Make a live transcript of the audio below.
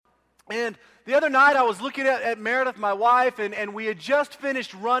And the other night I was looking at Meredith, my wife, and we had just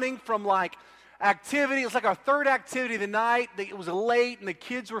finished running from like activity. It was like our third activity of the night. It was late and the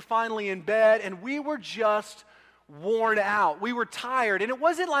kids were finally in bed and we were just worn out. We were tired. And it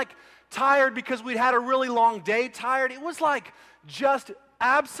wasn't like tired because we'd had a really long day tired. It was like just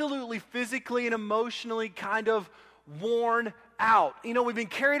absolutely physically and emotionally kind of worn out. You know, we've been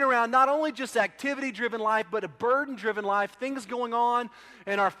carrying around not only just activity-driven life, but a burden-driven life, things going on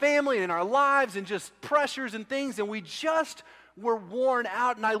in our family and in our lives and just pressures and things, and we just were worn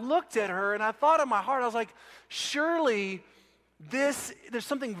out. And I looked at her and I thought in my heart, I was like, surely there's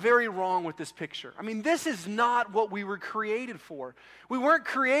something very wrong with this picture. I mean, this is not what we were created for. We weren't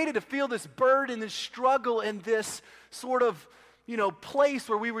created to feel this burden, this struggle, and this sort of place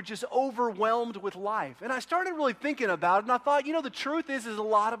where we were just overwhelmed with life. And I started really thinking about it, and I thought, the truth is a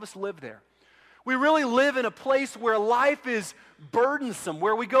lot of us live there. We really live in a place where life is burdensome,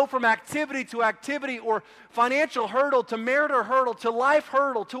 where we go from activity to activity or financial hurdle to marital hurdle to life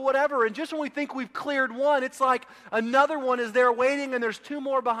hurdle to whatever. And just when we think we've cleared one, it's like another one is there waiting and there's two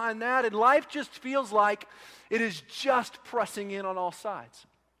more behind that. And life just feels like it is just pressing in on all sides.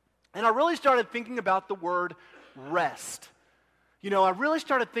 And I really started thinking about the word rest. I really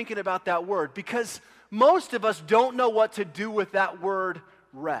started thinking about that word because most of us don't know what to do with that word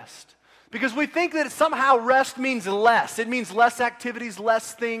rest. Because we think that somehow rest means less. It means less activities,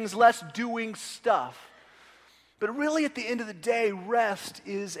 less things, less doing stuff. But really at the end of the day, rest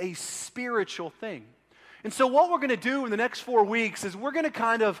is a spiritual thing. And so what we're going to do in the next 4 weeks is we're going to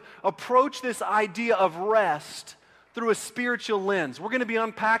kind of approach this idea of rest through a spiritual lens. We're going to be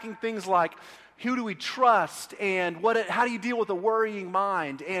unpacking things like who do we trust, and how do you deal with a worrying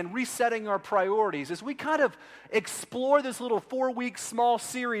mind, and resetting our priorities as we kind of explore this little 4-week small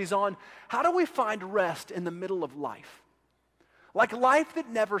series on how do we find rest in the middle of life? Like life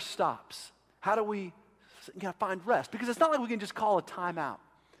that never stops. How do we find rest? Because it's not like we can just call a time out.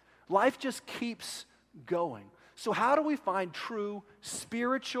 Life just keeps going. So how do we find true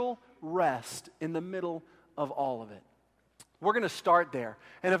spiritual rest in the middle of all of it? We're going to start there.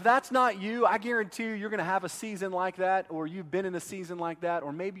 And if that's not you, I guarantee you're going to have a season like that, or you've been in a season like that,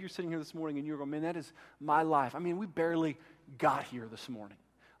 or maybe you're sitting here this morning and you're going, man, that is my life. I mean, we barely got here this morning.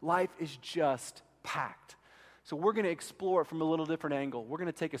 Life is just packed. So we're going to explore it from a little different angle. We're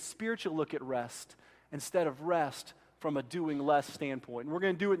going to take a spiritual look at rest instead of rest from a doing less standpoint. And we're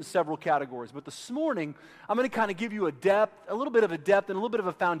going to do it in several categories. But this morning, I'm going to kind of give you a little bit of a depth and a little bit of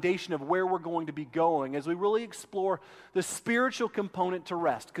a foundation of where we're going to be going as we really explore the spiritual component to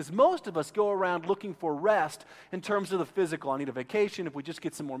rest. Because most of us go around looking for rest in terms of the physical. I need a vacation. If we just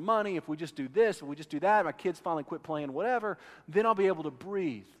get some more money, if we just do this, if we just do that, my kids finally quit playing whatever, then I'll be able to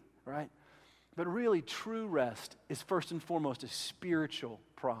breathe, right? But really, true rest is first and foremost a spiritual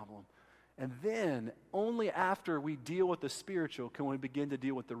problem. And then, only after we deal with the spiritual can we begin to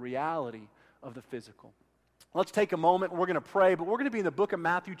deal with the reality of the physical. Let's take a moment, and we're going to pray, but we're going to be in the book of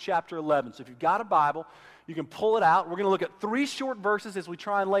Matthew chapter 11. So if you've got a Bible, you can pull it out. We're going to look at 3 short verses as we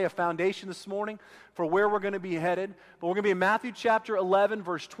try and lay a foundation this morning for where we're going to be headed. But we're going to be in Matthew chapter 11,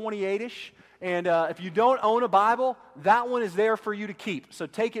 verse 28-ish. And if you don't own a Bible, that one is there for you to keep. So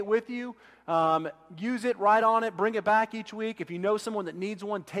take it with you. Use it, write on it, bring it back each week. If you know someone that needs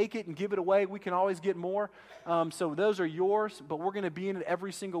one, take it and give it away. We can always get more. So those are yours, but we're going to be in it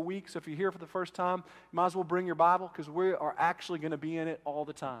every single week. So if you're here for the first time, you might as well bring your Bible because we are actually going to be in it all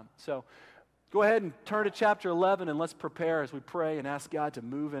the time. So go ahead and turn to chapter 11 and let's prepare as we pray and ask God to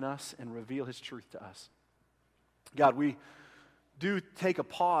move in us and reveal His truth to us. God, we do take a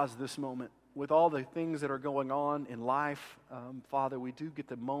pause this moment. With all the things that are going on in life, Father, we do get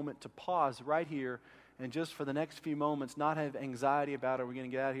the moment to pause right here and just for the next few moments not have anxiety about are we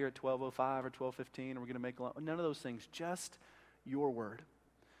going to get out of here at 12:05 or 12:15? Are we going to make none of those things, just your word.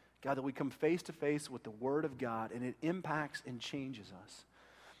 God, that we come face to face with the word of God and it impacts and changes us.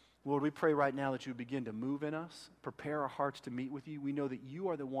 Lord, we pray right now that you begin to move in us, prepare our hearts to meet with you. We know that you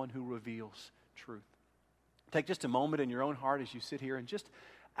are the one who reveals truth. Take just a moment in your own heart as you sit here and just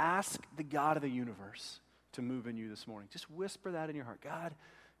ask the God of the universe to move in you this morning. Just whisper that in your heart. God,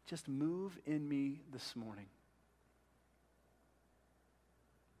 just move in me this morning.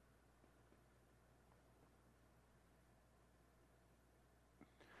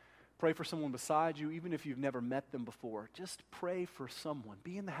 Pray for someone beside you, even if you've never met them before. Just pray for someone.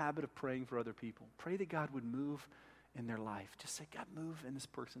 Be in the habit of praying for other people. Pray that God would move in their life. Just say, God, move in this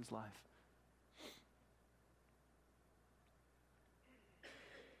person's life.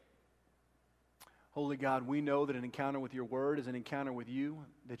 Holy God, we know that an encounter with your word is an encounter with you,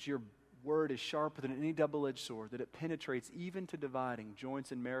 that you're word is sharper than any double-edged sword, that it penetrates even to dividing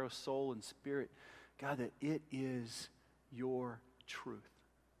joints and marrow, soul and spirit. God, that it is your truth.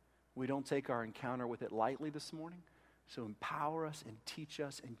 We don't take our encounter with it lightly this morning, so empower us and teach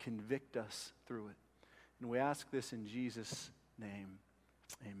us and convict us through it. And we ask this in Jesus' name.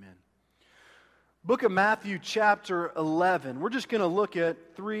 Amen. Book of Matthew chapter 11. We're just going to look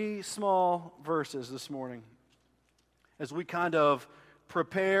at 3 small verses this morning as we kind of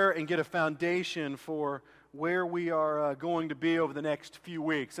prepare and get a foundation for where we are going to be over the next few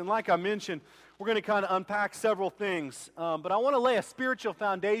weeks. And like I mentioned, we're going to kind of unpack several things, but I want to lay a spiritual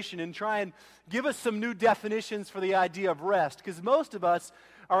foundation and try and give us some new definitions for the idea of rest, because most of us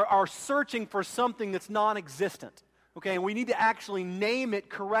are searching for something that's non-existent, okay? And we need to actually name it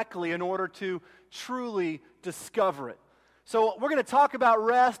correctly in order to truly discover it. So we're going to talk about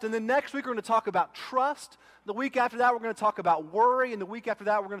rest, and then next week we're going to talk about trust. The week after that, we're going to talk about worry, and the week after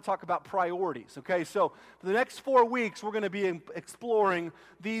that, we're going to talk about priorities, okay? So for the next 4 weeks, we're going to be exploring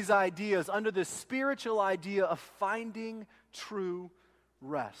these ideas under this spiritual idea of finding true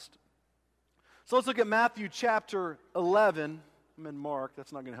rest. So let's look at Matthew chapter 11. I'm in Mark.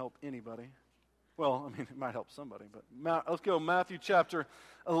 That's not going to help anybody. Well, I mean, it might help somebody, but let's go Matthew chapter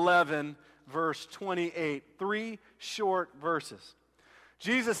 11, verse 28. 3 short verses.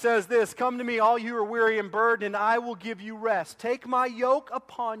 Jesus says this, "Come to me, all you who are weary and burdened, and I will give you rest. Take my yoke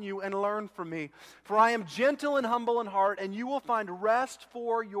upon you and learn from me, for I am gentle and humble in heart, and you will find rest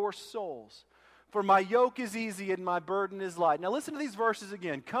for your souls. For my yoke is easy and my burden is light." Now listen to these verses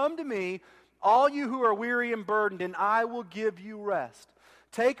again. "Come to me, all you who are weary and burdened, and I will give you rest.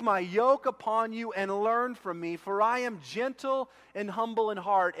 Take my yoke upon you and learn from me, for I am gentle and humble in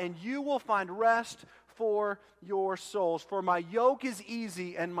heart, and you will find rest for your souls. For my yoke is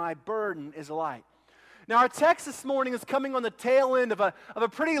easy and my burden is light." Now our text this morning is coming on the tail end of a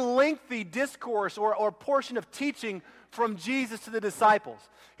pretty lengthy discourse or portion of teaching from Jesus to the disciples.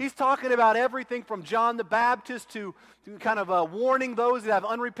 He's talking about everything from John the Baptist to kind of warning those that have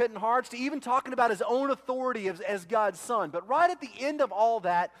unrepentant hearts, to even talking about his own authority as God's Son. But right at the end of all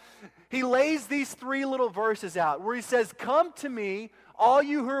that, he lays these 3 little verses out where he says, "Come to me, all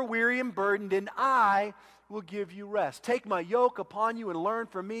you who are weary and burdened, and I will give you rest. Take my yoke upon you and learn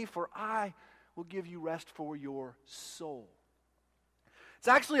from me, for I will give you rest for your soul." It's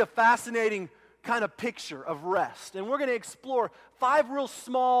actually a fascinating kind of picture of rest. And we're going to explore 5 real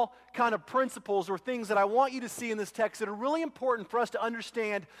small kind of principles or things that I want you to see in this text that are really important for us to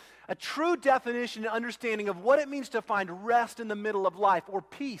understand a true definition and understanding of what it means to find rest in the middle of life, or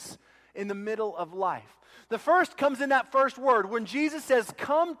peace in the middle of life. The first comes in that first word when Jesus says,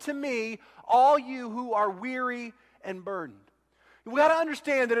 "Come to me, all you who are weary and burdened." We got to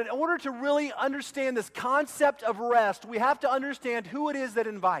understand that in order to really understand this concept of rest, we have to understand who it is that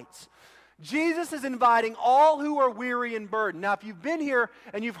invites. Jesus is inviting all who are weary and burdened. Now, if you've been here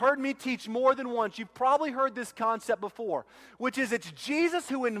and you've heard me teach more than once, you've probably heard this concept before, which is it's Jesus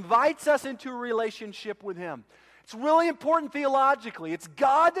who invites us into a relationship with Him. It's really important theologically. It's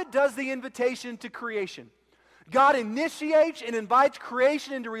God that does the invitation to creation. God initiates and invites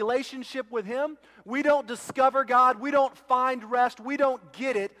creation into relationship with Him. We don't discover God. We don't find rest. We don't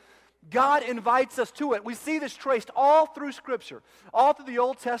get it. God invites us to it. We see this traced all through Scripture, all through the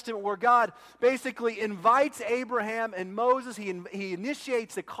Old Testament, where God basically invites Abraham and Moses. He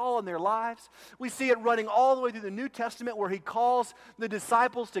initiates the call in their lives. We see it running all the way through the New Testament, where He calls the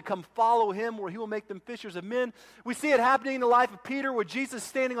disciples to come follow Him, where He will make them fishers of men. We see it happening in the life of Peter, where Jesus is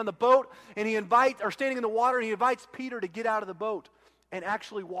standing on the boat, and standing in the water, and He invites Peter to get out of the boat and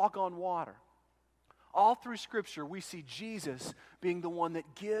actually walk on water. All through Scripture, we see Jesus being the one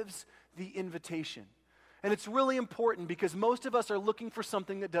that gives the invitation. And it's really important because most of us are looking for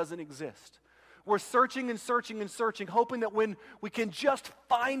something that doesn't exist. We're searching and searching and searching, hoping that when we can just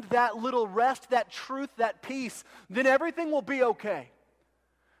find that little rest, that truth, that peace, then everything will be okay.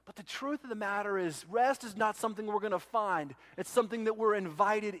 But the truth of the matter is, rest is not something we're going to find. It's something that we're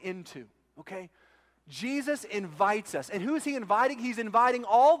invited into, okay? Jesus invites us. And who is He inviting? He's inviting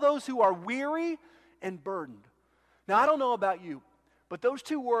all those who are weary and burdened. Now, I don't know about you, but those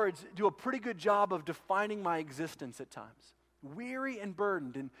 2 words do a pretty good job of defining my existence at times. Weary and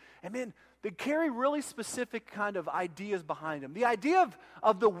burdened. And man, they carry really specific kind of ideas behind them. The idea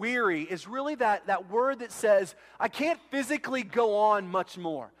of the weary is really that word that says, I can't physically go on much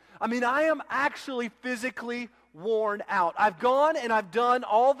more. I mean, I am actually physically worn out. I've gone and I've done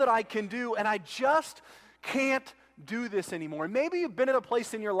all that I can do, and I just can't do this anymore. And maybe you've been at a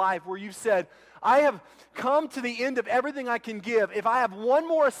place in your life where you've said, I have come to the end of everything I can give. If I have one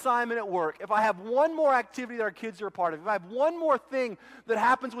more assignment at work, if I have one more activity that our kids are a part of, if I have one more thing that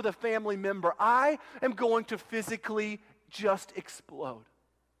happens with a family member, I am going to physically just explode.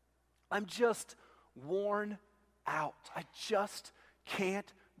 I'm just worn out. I just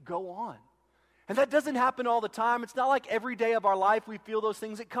can't go on. And that doesn't happen all the time. It's not like every day of our life we feel those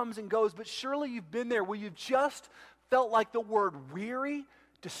things. It comes and goes. But surely you've been there where you've just felt like the word weary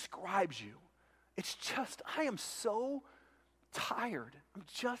describes you. It's just, I am so tired. I'm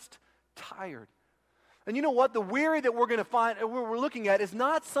just tired. And you know what? The weary that we're going to find, we're looking at, is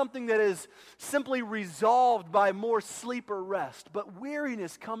not something that is simply resolved by more sleep or rest. But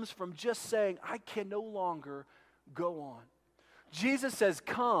weariness comes from just saying, I can no longer go on. Jesus says,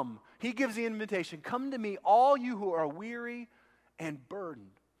 come. He gives the invitation, come to me, all you who are weary and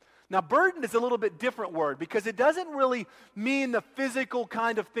burdened. Now, burdened is a little bit different word because it doesn't really mean the physical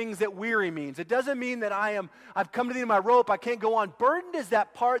kind of things that weary means. It doesn't mean that I've come to the end of my rope, I can't go on. Burdened is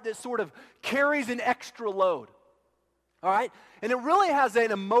that part that sort of carries an extra load. All right? And it really has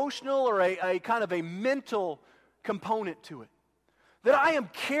an emotional or a kind of a mental component to it. That I am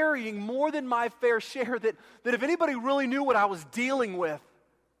carrying more than my fair share, that if anybody really knew what I was dealing with,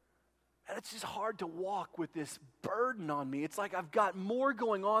 and it's just hard to walk with this burden on me. It's like I've got more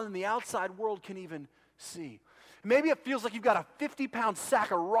going on than the outside world can even see. Maybe it feels like you've got a 50-pound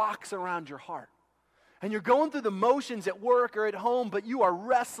sack of rocks around your heart. And you're going through the motions at work or at home, but you are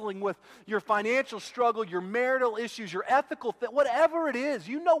wrestling with your financial struggle, your marital issues, your ethical whatever it is,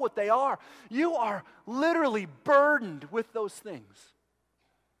 you know what they are. You are literally burdened with those things.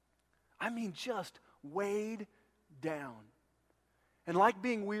 I mean, just weighed down. And like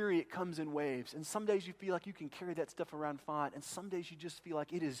being weary, it comes in waves. And some days you feel like you can carry that stuff around fine, and some days you just feel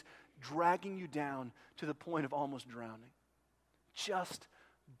like it is dragging you down to the point of almost drowning. Just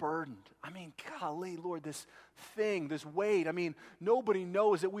burdened. I mean, golly, Lord, this thing, this weight. I mean, nobody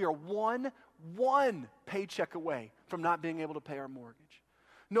knows that we are one paycheck away from not being able to pay our mortgage.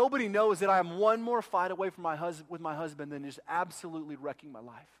 Nobody knows that I am one more fight away from with my husband than just absolutely wrecking my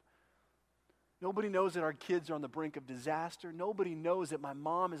life. Nobody knows that our kids are on the brink of disaster. Nobody knows that my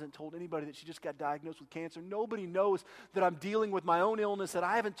mom hasn't told anybody that she just got diagnosed with cancer. Nobody knows that I'm dealing with my own illness that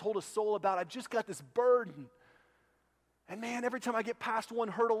I haven't told a soul about. I've just got this burden. And man, every time I get past one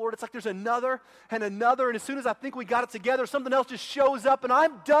hurdle, Lord, it's like there's another and another. And as soon as I think we got it together, something else just shows up and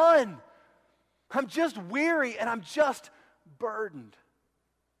I'm done. I'm just weary and I'm just burdened.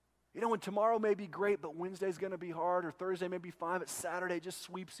 You know, when tomorrow may be great, but Wednesday's going to be hard, or Thursday may be fine, but Saturday just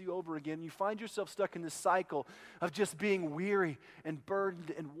sweeps you over again. You find yourself stuck in this cycle of just being weary and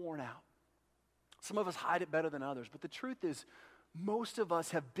burdened and worn out. Some of us hide it better than others, but the truth is, most of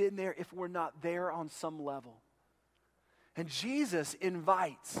us have been there if we're not there on some level. And Jesus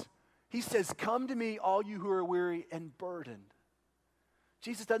invites. He says, come to me, all you who are weary and burdened.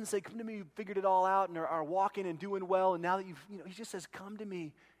 Jesus doesn't say, come to me, you've figured it all out and are walking and doing well, and now that he just says, come to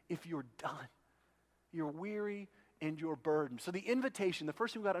me if you're done. You're weary and you're burdened. So the invitation, the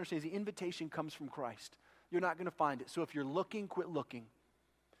first thing we've got to understand is the invitation comes from Christ. You're not going to find it. So if you're looking, quit looking.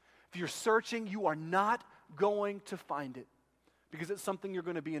 If you're searching, you are not going to find it because it's something you're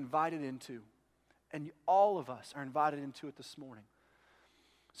going to be invited into. And all of us are invited into it this morning.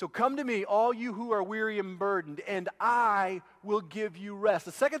 So come to me, all you who are weary and burdened, and I will give you rest.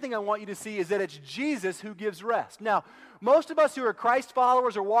 The second thing I want you to see is that it's Jesus who gives rest. Now, most of us who are Christ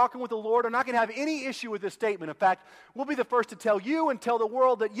followers or walking with the Lord are not going to have any issue with this statement. In fact, we'll be the first to tell you and tell the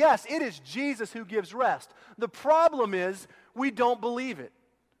world that yes, it is Jesus who gives rest. The problem is we don't believe it,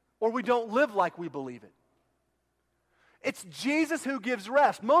 or we don't live like we believe it. It's Jesus who gives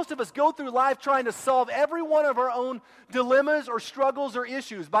rest. Most of us go through life trying to solve every one of our own dilemmas or struggles or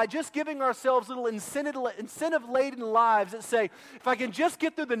issues by just giving ourselves little incentive-laden lives that say, if I can just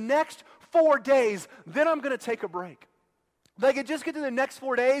get through the next 4 days, then I'm going to take a break. If I can just get through the next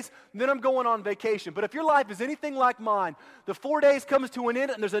 4 days, then I'm going on vacation. But if your life is anything like mine, the 4 days comes to an end,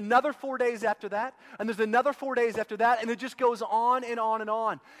 and there's another 4 days after that, and there's another 4 days after that, and it just goes on and on and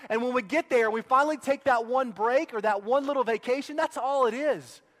on. And when we get there, we finally take that one break or that one little vacation, that's all it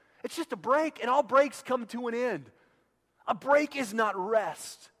is. It's just a break, and all breaks come to an end. A break is not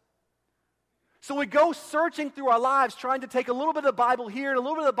rest. So we go searching through our lives, trying to take a little bit of the Bible here and a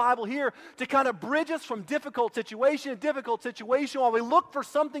little bit of the Bible here to kind of bridge us from difficult situation to difficult situation while we look for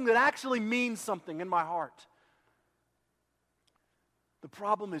something that actually means something in my heart. The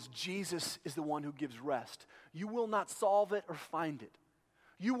problem is Jesus is the one who gives rest. You will not solve it or find it.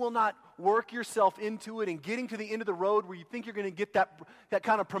 You will not work yourself into it, and getting to the end of the road where you think you're going to get that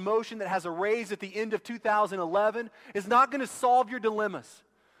kind of promotion that has a raise at the end of 2011 is not going to solve your dilemmas.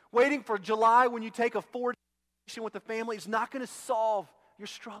 Waiting for July when you take a 4-day vacation with the family is not going to solve your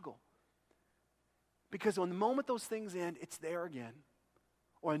struggle. Because on the moment those things end, it's there again.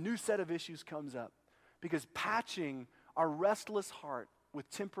 Or a new set of issues comes up. Because patching our restless heart with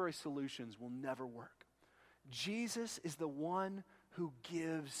temporary solutions will never work. Jesus is the one who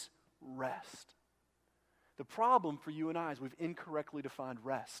gives rest. The problem for you and I is we've incorrectly defined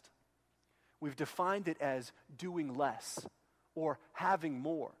rest. We've defined it as doing less or having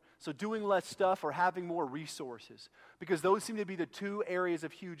more. So doing less stuff or having more resources. Because those seem to be the two areas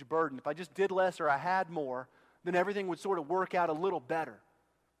of huge burden. If I just did less or I had more, then everything would sort of work out a little better.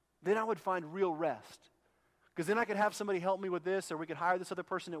 Then I would find real rest. Because then I could have somebody help me with this, or we could hire this other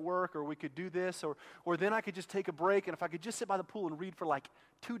person at work, or we could do this, or then I could just take a break, and if I could just sit by the pool and read for like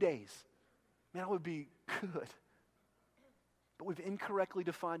 2 days, man, I would be good. But we've incorrectly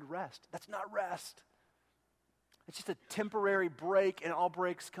defined rest. That's not rest. It's just a temporary break, and all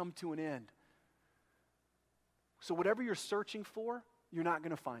breaks come to an end. So whatever you're searching for, you're not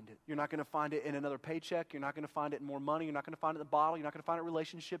going to find it. You're not going to find it in another paycheck. You're not going to find it in more money. You're not going to find it in the bottle. You're not going to find it in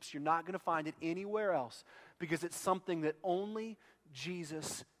relationships. You're not going to find it anywhere else because it's something that only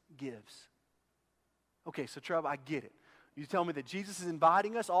Jesus gives. Okay, so Trev, I get it. You tell me that Jesus is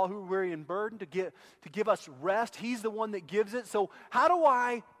inviting us, all who are weary and burdened, to give us rest. He's the one that gives it. So how do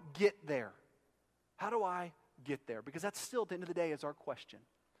I get there? How do I get there? Because that's still, at the end of the day, is our question.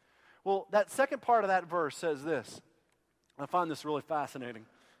 Well, that second part of that verse says this. I find this really fascinating.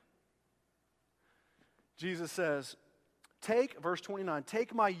 Jesus says, verse 29,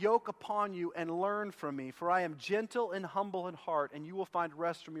 take my yoke upon you and learn from me, for I am gentle and humble in heart, and you will find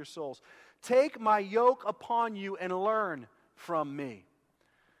rest from your souls. Take my yoke upon you and learn from me.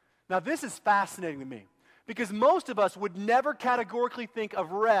 Now, this is fascinating to me, because most of us would never categorically think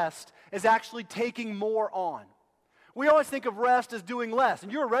of rest as actually taking more on. We always think of rest as doing less.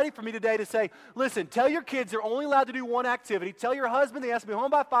 And you're ready for me today to say, listen, tell your kids they're only allowed to do one activity. Tell your husband they have to be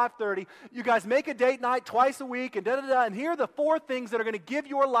home by 5:30. You guys make a date night twice a week and da-da-da. And here are the 4 things that are going to give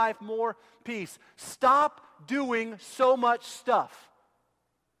your life more peace. Stop doing so much stuff.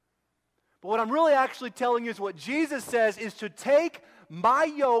 But what I'm really actually telling you is what Jesus says is to take my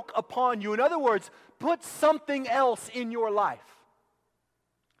yoke upon you. In other words, put something else in your life.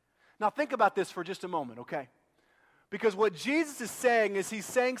 Now think about this for just a moment, okay? Because what Jesus is saying is he's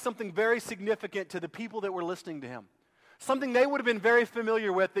saying something very significant to the people that were listening to him. Something they would have been very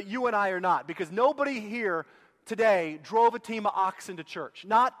familiar with that you and I are not. Because nobody here today drove a team of oxen to church.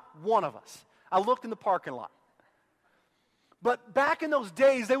 Not one of us. I looked in the parking lot. But back in those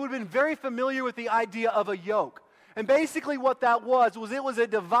days, they would have been very familiar with the idea of a yoke. And basically what that was it was a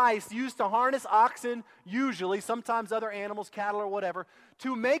device used to harness oxen, usually, sometimes other animals, cattle or whatever,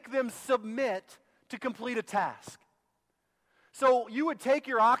 to make them submit to complete a task. So you would take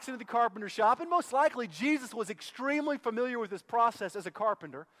your oxen to the carpenter shop, and most likely Jesus was extremely familiar with this process as a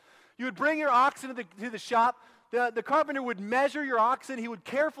carpenter. You would bring your oxen to the shop. The carpenter would measure your oxen. He would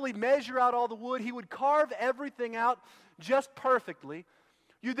carefully measure out all the wood. He would carve everything out just perfectly.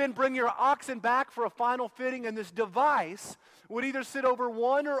 You then bring your oxen back for a final fitting, and this device would either sit over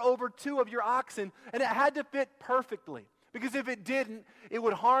 1 or over 2 of your oxen, and it had to fit perfectly. Because if it didn't, it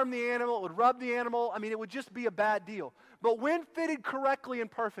would harm the animal, it would rub the animal. I mean, it would just be a bad deal. But when fitted correctly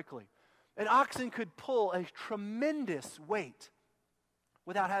and perfectly, an oxen could pull a tremendous weight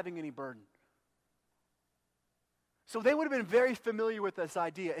without having any burden. So they would have been very familiar with this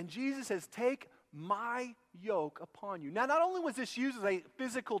idea. And Jesus says, take my yoke upon you. Now, not only was this used as a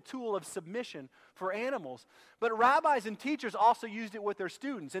physical tool of submission for animals, but rabbis and teachers also used it with their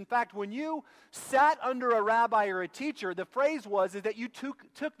students. In fact, when you sat under a rabbi or a teacher, the phrase was that you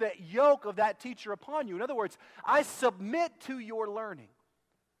took the yoke of that teacher upon you. In other words, I submit to your learning.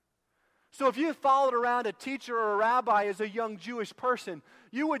 So if you followed around a teacher or a rabbi as a young Jewish person,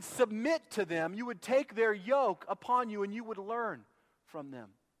 you would submit to them, you would take their yoke upon you, and you would learn from them.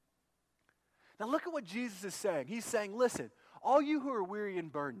 Now look at what Jesus is saying. He's saying, listen, all you who are weary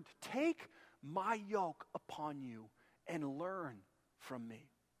and burdened, take my yoke upon you and learn from me.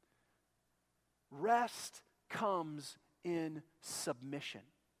 Rest comes in submission.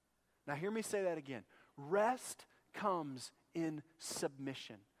 Now hear me say that again. Rest comes in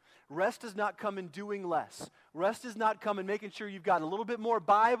submission. Rest does not come in doing less. Rest does not come in making sure you've got a little bit more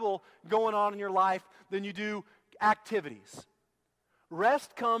Bible going on in your life than you do activities.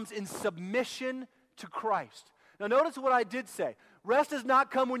 Rest comes in submission to Christ. Now notice what I did say. Rest does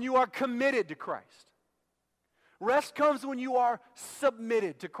not come when you are committed to Christ. Rest comes when you are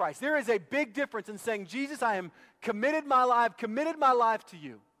submitted to Christ. There is a big difference in saying, Jesus, I am committed my life to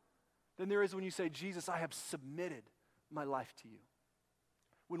you, than there is when you say, Jesus, I have submitted my life to you.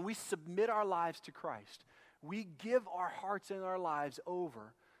 When we submit our lives to Christ, we give our hearts and our lives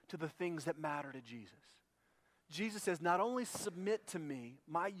over to the things that matter to Jesus. Jesus says, not only submit to me,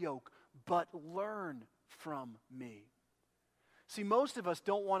 my yoke, but learn from me. See, most of us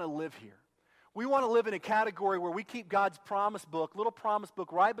don't want to live here. We want to live in a category where we keep God's promise book, little promise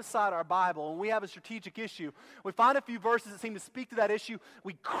book, right beside our Bible, and we have a strategic issue. We find a few verses that seem to speak to that issue.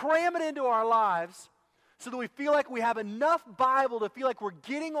 We cram it into our lives so that we feel like we have enough Bible to feel like we're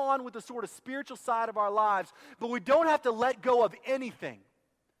getting on with the sort of spiritual side of our lives, but we don't have to let go of anything.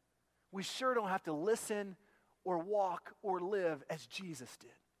 We sure don't have to listen or walk or live as Jesus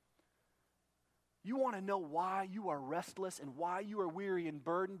did. You want to know why you are restless and why you are weary and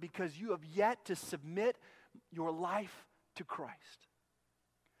burdened? Because you have yet to submit your life to Christ.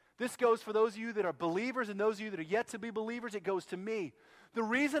 This goes for those of you that are believers and those of you that are yet to be believers. It goes to me. The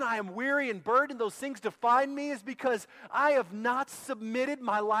reason I am weary and burdened, those things define me, is because I have not submitted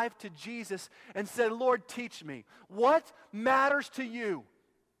my life to Jesus and said, Lord, teach me. What matters to you?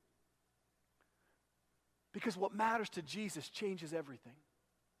 Because what matters to Jesus changes everything.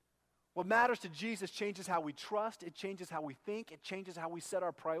 What matters to Jesus changes how we trust, it changes how we think, it changes how we set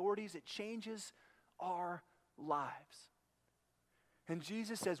our priorities, it changes our lives. And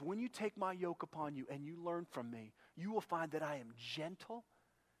Jesus says, when you take my yoke upon you and you learn from me, you will find that I am gentle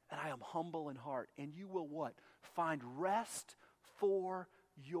and I am humble in heart. And you will what? Find rest for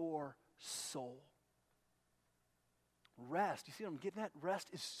your soul. Rest. You see what I'm getting at? Rest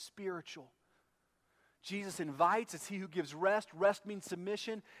is spiritual. Jesus invites, it's he who gives rest. Rest means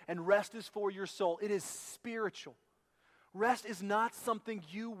submission, and rest is for your soul. It is spiritual. Rest is not something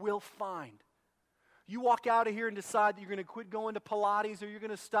you will find. You walk out of here and decide that you're going to quit going to Pilates, or you're going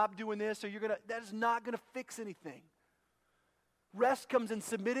to stop doing this, or that is not going to fix anything. Rest comes in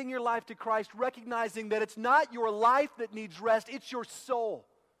submitting your life to Christ, recognizing that it's not your life that needs rest, it's your soul.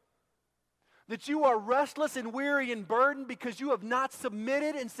 That you are restless and weary and burdened because you have not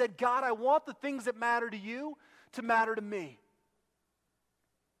submitted and said, God, I want the things that matter to you to matter to me.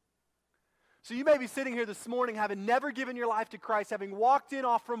 So you may be sitting here this morning having never given your life to Christ, having walked in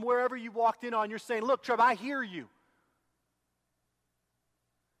off from wherever you walked in on. You're saying, look, Trev, I hear you.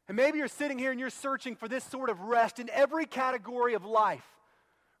 And maybe you're sitting here and you're searching for this sort of rest in every category of life.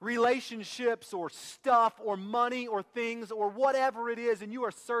 Relationships or stuff or money or things or whatever it is, and you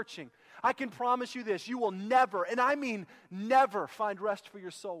are searching. I can promise you this, you will never, and I mean never, find rest for your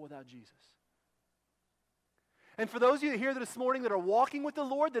soul without Jesus. And for those of you here this morning that are walking with the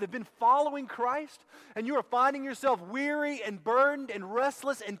Lord, that have been following Christ, and you are finding yourself weary and burdened and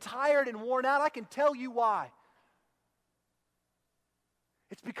restless and tired and worn out, I can tell you why.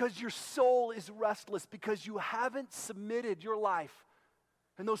 It's because your soul is restless, because you haven't submitted your life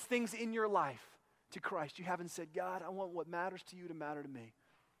and those things in your life to Christ. You haven't said, God, I want what matters to you to matter to me.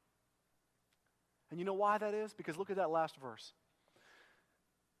 And you know why that is? Because look at that last verse.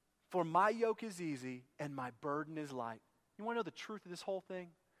 For my yoke is easy and my burden is light. You want to know the truth of this whole thing?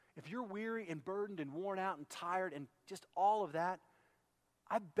 If you're weary and burdened and worn out and tired and just all of that,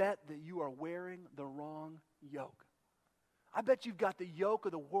 I bet that you are wearing the wrong yoke. I bet you've got the yoke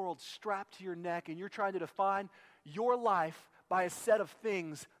of the world strapped to your neck and you're trying to define your life by a set of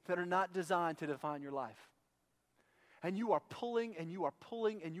things that are not designed to define your life. And you are pulling and you are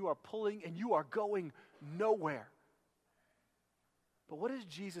pulling and you are pulling and you are going nowhere. But what does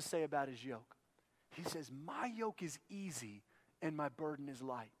Jesus say about his yoke? He says, my yoke is easy and my burden is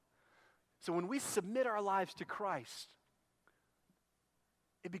light. So when we submit our lives to Christ,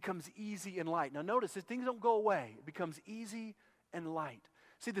 it becomes easy and light. Now notice that things don't go away. It becomes easy and light.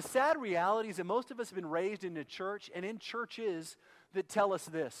 See, the sad reality is that most of us have been raised in a church and in churches that tell us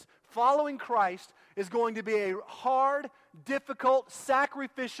this. Following Christ is going to be a hard, difficult,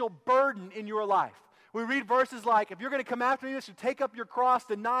 sacrificial burden in your life. We read verses like, if you're going to come after me, you should take up your cross,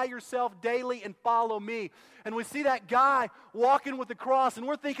 deny yourself daily, and follow me. And we see that guy walking with the cross, and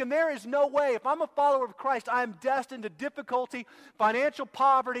we're thinking, there is no way. If I'm a follower of Christ, I am destined to difficulty, financial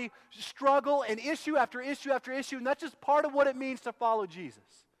poverty, struggle, and issue after issue after issue. And that's just part of what it means to follow Jesus.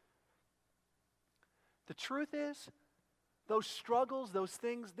 The truth is, those struggles, those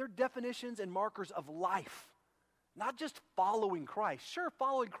things, they're definitions and markers of life. Not just following Christ. Sure,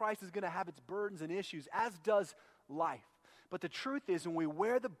 following Christ is going to have its burdens and issues, as does life. But the truth is, when we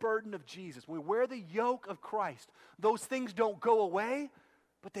wear the burden of Jesus, when we wear the yoke of Christ, those things don't go away,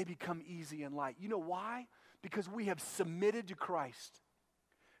 but they become easy and light. You know why? Because we have submitted to Christ.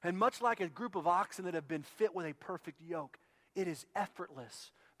 And much like a group of oxen that have been fit with a perfect yoke, it is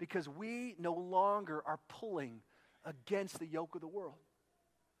effortless because we no longer are pulling against the yoke of the world.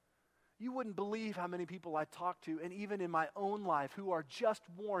 You wouldn't believe how many people I talk to, and even in my own life, who are just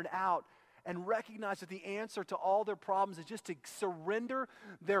worn out and recognize that the answer to all their problems is just to surrender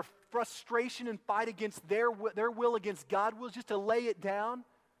their frustration and fight against their will against God's will, just to lay it down.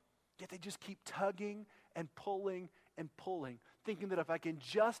 Yet they just keep tugging and pulling, thinking that if I can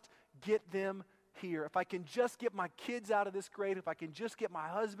just get them here, if I can just get my kids out of this grade, if I can just get my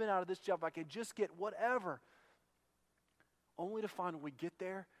husband out of this job, if I can just get whatever, only to find when we get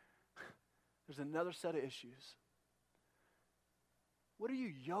there, there's another set of issues. What are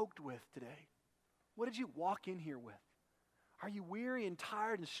you yoked with today? What did you walk in here with? Are you weary and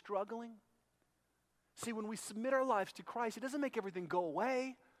tired and struggling? See, when we submit our lives to Christ, it doesn't make everything go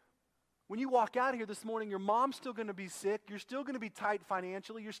away. When you walk out of here this morning, your mom's still going to be sick. You're still going to be tight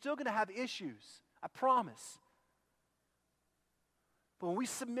financially. You're still going to have issues. I promise. But when we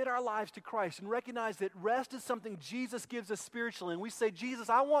submit our lives to Christ and recognize that rest is something Jesus gives us spiritually, and we say, Jesus,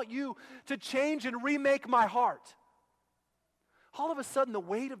 I want you to change and remake my heart. All of a sudden, the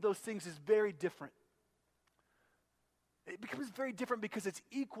weight of those things is very different. It becomes very different because it's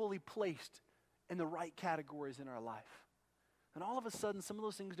equally placed in the right categories in our life. And all of a sudden, some of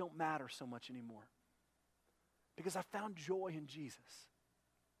those things don't matter so much anymore because I found joy in Jesus.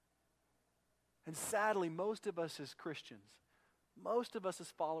 And sadly, most of us as Christians, most of us as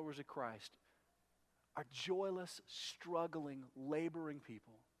followers of Christ, are joyless, struggling, laboring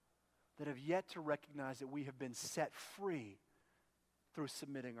people that have yet to recognize that we have been set free through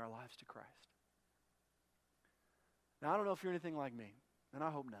submitting our lives to Christ. Now, I don't know if you're anything like me, and I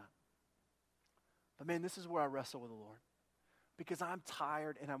hope not. But man, this is where I wrestle with the Lord. Because I'm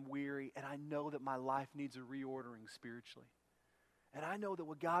tired and I'm weary, and I know that my life needs a reordering spiritually. And I know that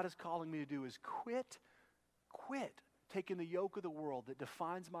what God is calling me to do is quit taking the yoke of the world that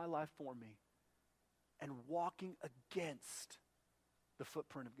defines my life for me and walking against the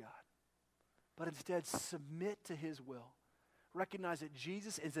footprint of God. But instead, submit to His will. Recognize that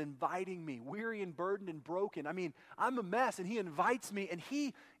Jesus is inviting me, weary and burdened and broken. I mean, I'm a mess, and He invites me, and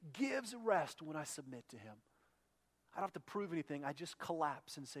He gives rest when I submit to Him. I don't have to prove anything. I just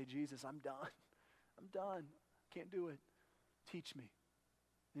collapse and say, Jesus, I'm done. I'm done. Can't do it. Teach me.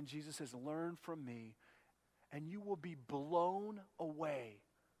 And Jesus says, learn from me, and you will be blown away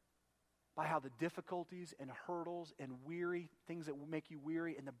by how the difficulties and hurdles and weary, things that will make you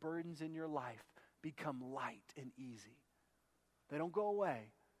weary and the burdens in your life become light and easy. They don't go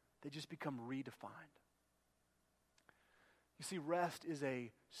away. They just become redefined. You see, rest is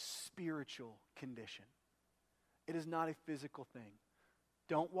a spiritual condition. It is not a physical thing.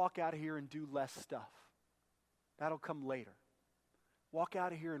 Don't walk out of here and do less stuff. That'll come later. Walk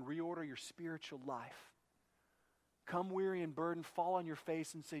out of here and reorder your spiritual life. Come weary and burdened, fall on your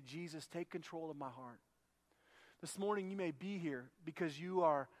face and say, Jesus, take control of my heart. This morning you may be here because you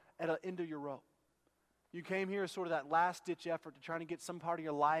are at the end of your rope. You came here as sort of that last-ditch effort to trying to get some part of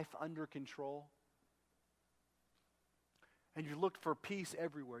your life under control. And you've looked for peace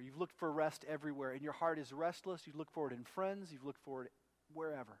everywhere. You've looked for rest everywhere. And your heart is restless. You've looked for it in friends. You've looked for it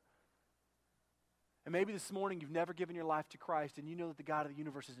wherever. And maybe this morning you've never given your life to Christ, and you know that the God of the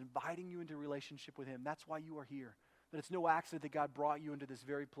universe is inviting you into a relationship with Him. That's why you are here. That it's no accident that God brought you into this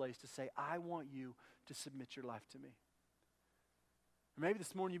very place to say, I want you to submit your life to me. Or maybe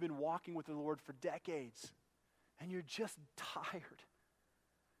this morning you've been walking with the Lord for decades, and you're just tired.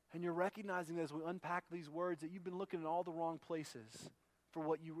 And you're recognizing that as we unpack these words that you've been looking in all the wrong places for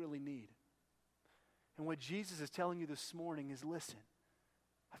what you really need. And what Jesus is telling you this morning is, listen,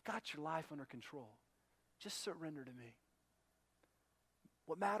 I've got your life under control. Just surrender to me.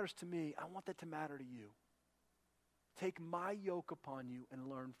 What matters to me, I want that to matter to you. Take my yoke upon you and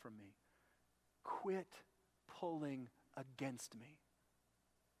learn from me. Quit pulling against me.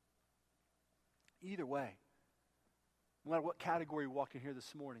 Either way, no matter what category you walk in here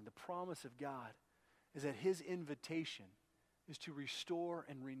this morning, the promise of God is that His invitation is to restore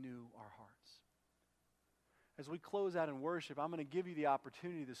and renew our hearts. As we close out in worship, I'm going to give you the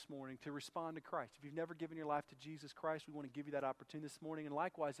opportunity this morning to respond to Christ. If you've never given your life to Jesus Christ, we want to give you that opportunity this morning. And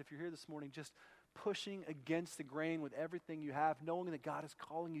likewise, if you're here this morning just pushing against the grain with everything you have, knowing that God is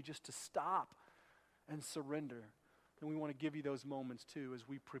calling you just to stop and surrender, then we want to give you those moments too as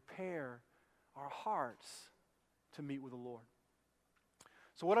we prepare our hearts to meet with the Lord.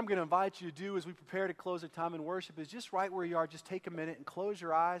 So what I'm going to invite you to do as we prepare to close our time in worship is just right where you are, just take a minute and close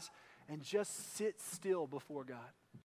your eyes and just sit still before God.